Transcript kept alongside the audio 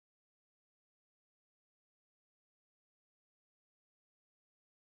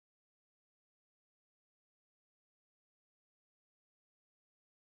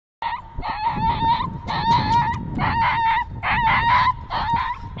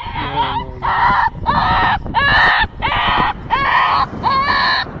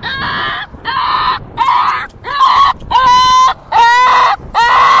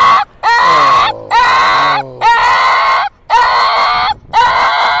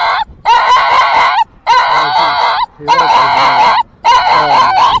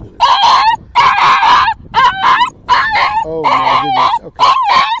Oh my goodness. Okay.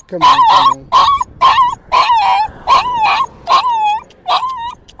 Come on, come on.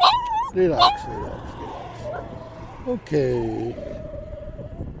 Relax, relax, relax. Okay.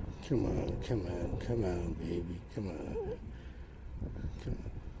 Come on, come on, come on, baby. Come on. Come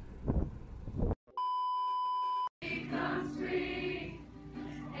on.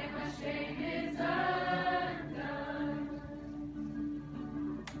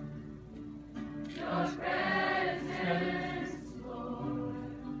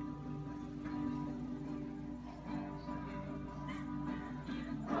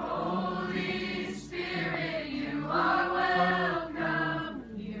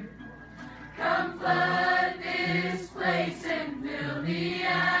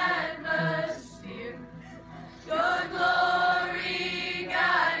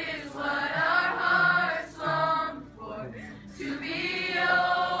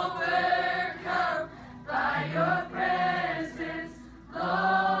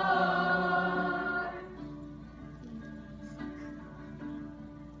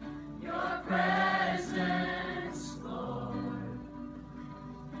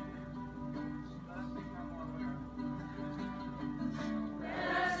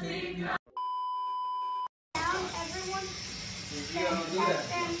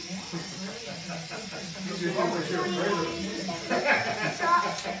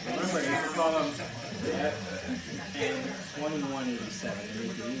 Remember, you can call them 2187 and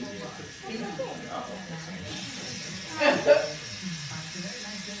make it easier.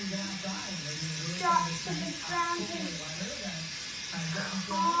 Drops to the ground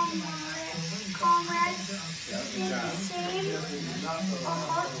comrades did the same.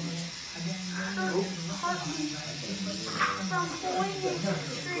 From Boynton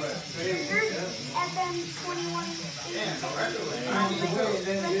Street, FM 2187.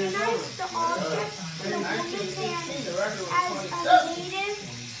 Recognize the object in the woman's hand as a native.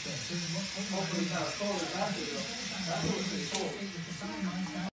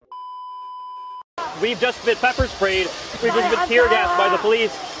 We've just been pepper sprayed. We've just been tear gassed by the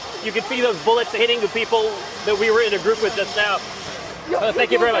police. You can see those bullets hitting the people that we were in a group with just now.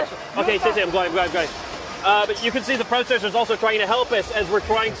 Thank you very much. Okay, I'm going. But you can see the protesters also trying to help us as we're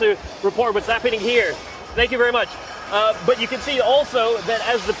trying to report what's happening here. Thank you very much. But you can see also that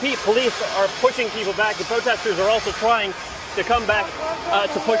as the police are pushing people back, the protesters are also trying to come back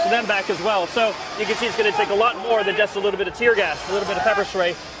to push them back as well. So you can see it's going to take a lot more than just a little bit of tear gas, a little bit of pepper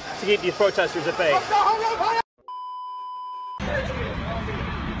spray to keep these protesters at bay.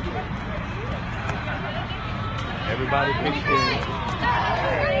 Everybody pitched in.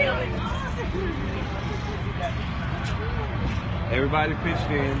 Everybody pitched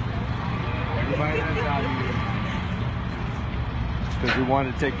in. Everybody that's out here. Because we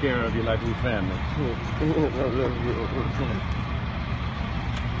want to take care of you like we family.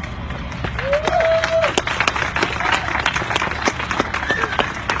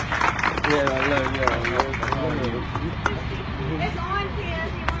 Yeah, I love you. It's on here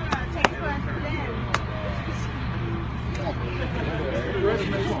if you want to take precedent.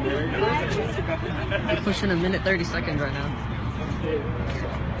 We're pushing 1:30 right now.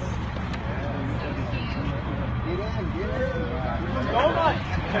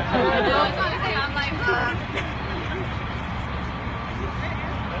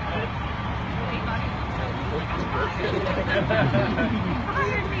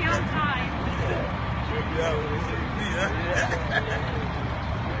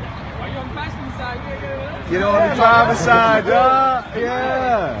 Get on the driver's side, dog.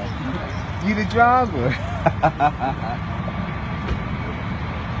 Yeah. You the driver.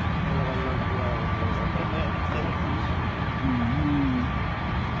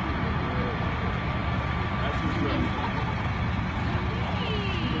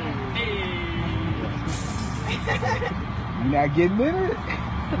 You not getting with it?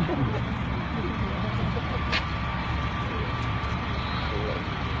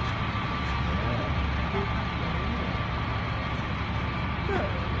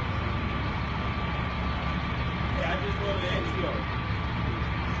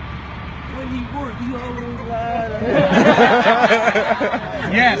 When he worked, he always lied.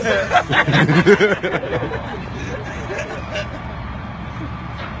 Yes.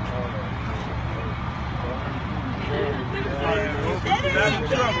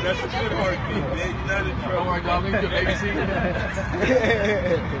 That's a good heartbeat, man. You're not in trouble. Don't worry, dog. Let me do babysit.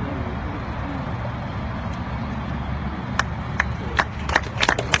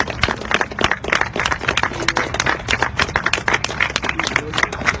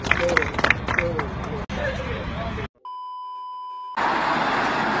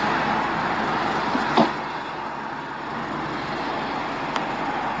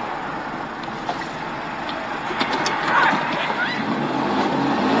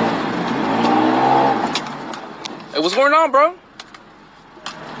 Hey, what's going on, bro?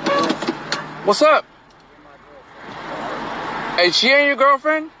 What's up? Hey, she ain't your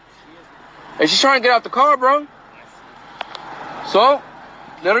girlfriend? Hey, she's trying to get out the car, bro. So,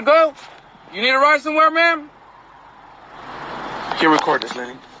 let her go. You need a ride somewhere, ma'am? You can record this,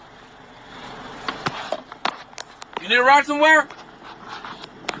 Lenny. You need a ride somewhere?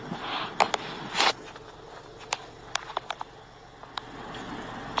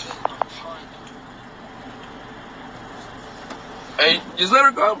 Hey, just let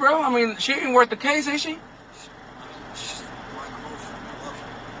her go, bro. I mean, she ain't worth the case, is she?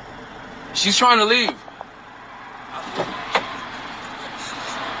 She's trying to leave.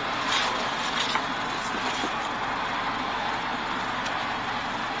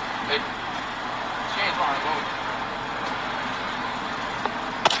 Hey, she ain't trying to go.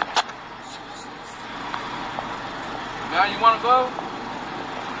 Now you want to go?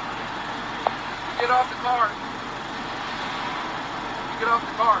 You get off the car. Get off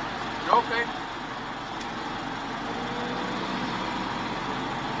the car. You okay?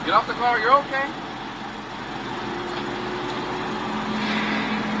 Get off the car. You're okay?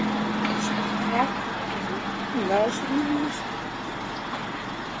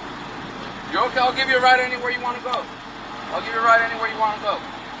 You're okay? I'll give you a ride anywhere you want to go. I'll give you a ride anywhere you want to go.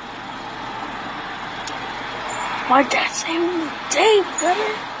 My dad's name is Dave, brother.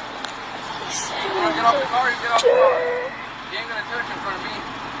 He said, You want to get off the car? You get off the car. You ain't gonna touch in front of me.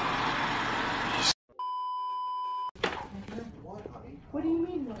 What do you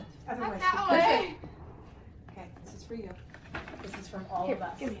mean what? Otherwise, that way. Okay, this is for you. This is from all of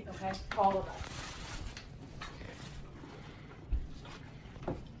us. Give me, okay? All of us.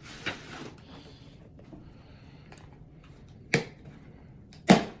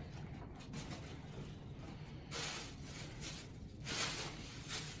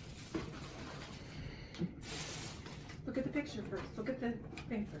 Look at the picture first. Look at the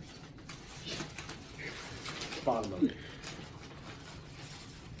thing first. Bottom of it.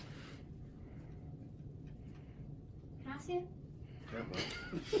 Can I see it?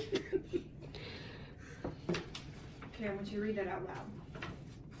 Okay, I want you to read that out loud.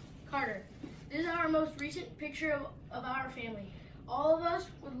 Carter, this is our most recent picture of our family. All of us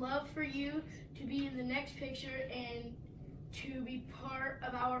would love for you to be in the next picture and to be part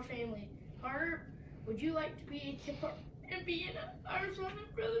of our family. Carter, would you like to be a part and be in our son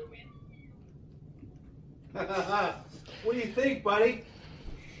and brother with? What do you think, buddy?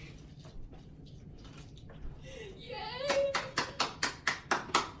 Yay!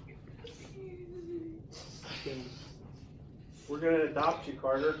 We're gonna adopt you,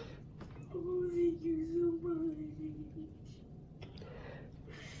 Carter. Oh, thank you so much.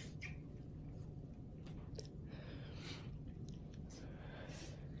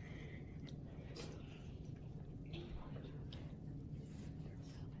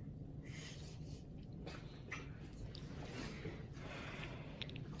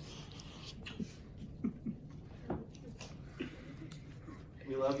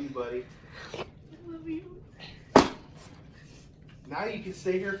 We love you, buddy. I love you. Now you can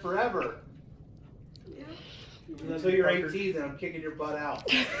stay here forever. Yeah. Until you're 18, then I'm kicking your butt out.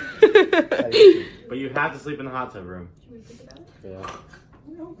 But you have to sleep in the hot tub room. Should we think about it? Yeah.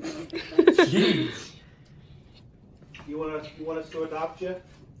 No. Jeez. You want us to adopt you?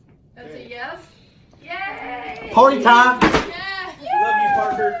 That's a yes. Yay! Party time! Yeah! Love you,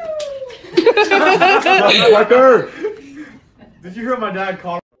 Parker. Parker! Did you hear my dad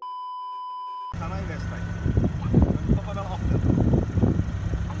call?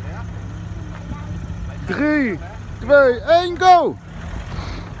 3, 2, 1, go!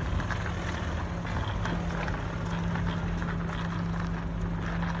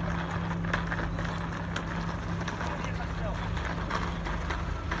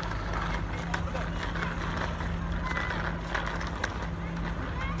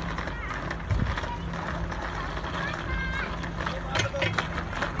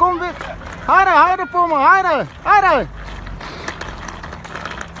 Kom weer! Harder voor me, harder!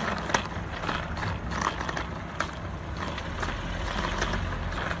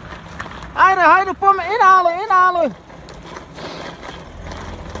 Harder voor me, inhalen!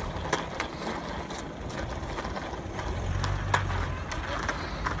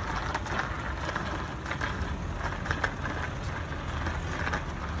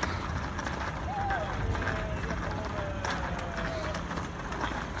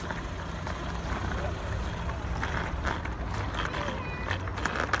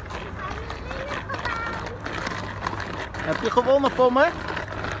 Heb je gewonnen, Pomme? Ik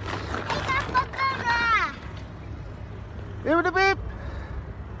heb gewonnen. Weer de bip.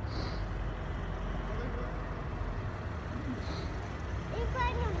 Ik ben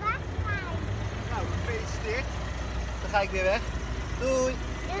een wedstrijd. Nou, gefeliciteerd. Dan ga ik weer weg. Doei.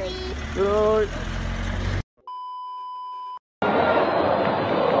 Doei. Doei.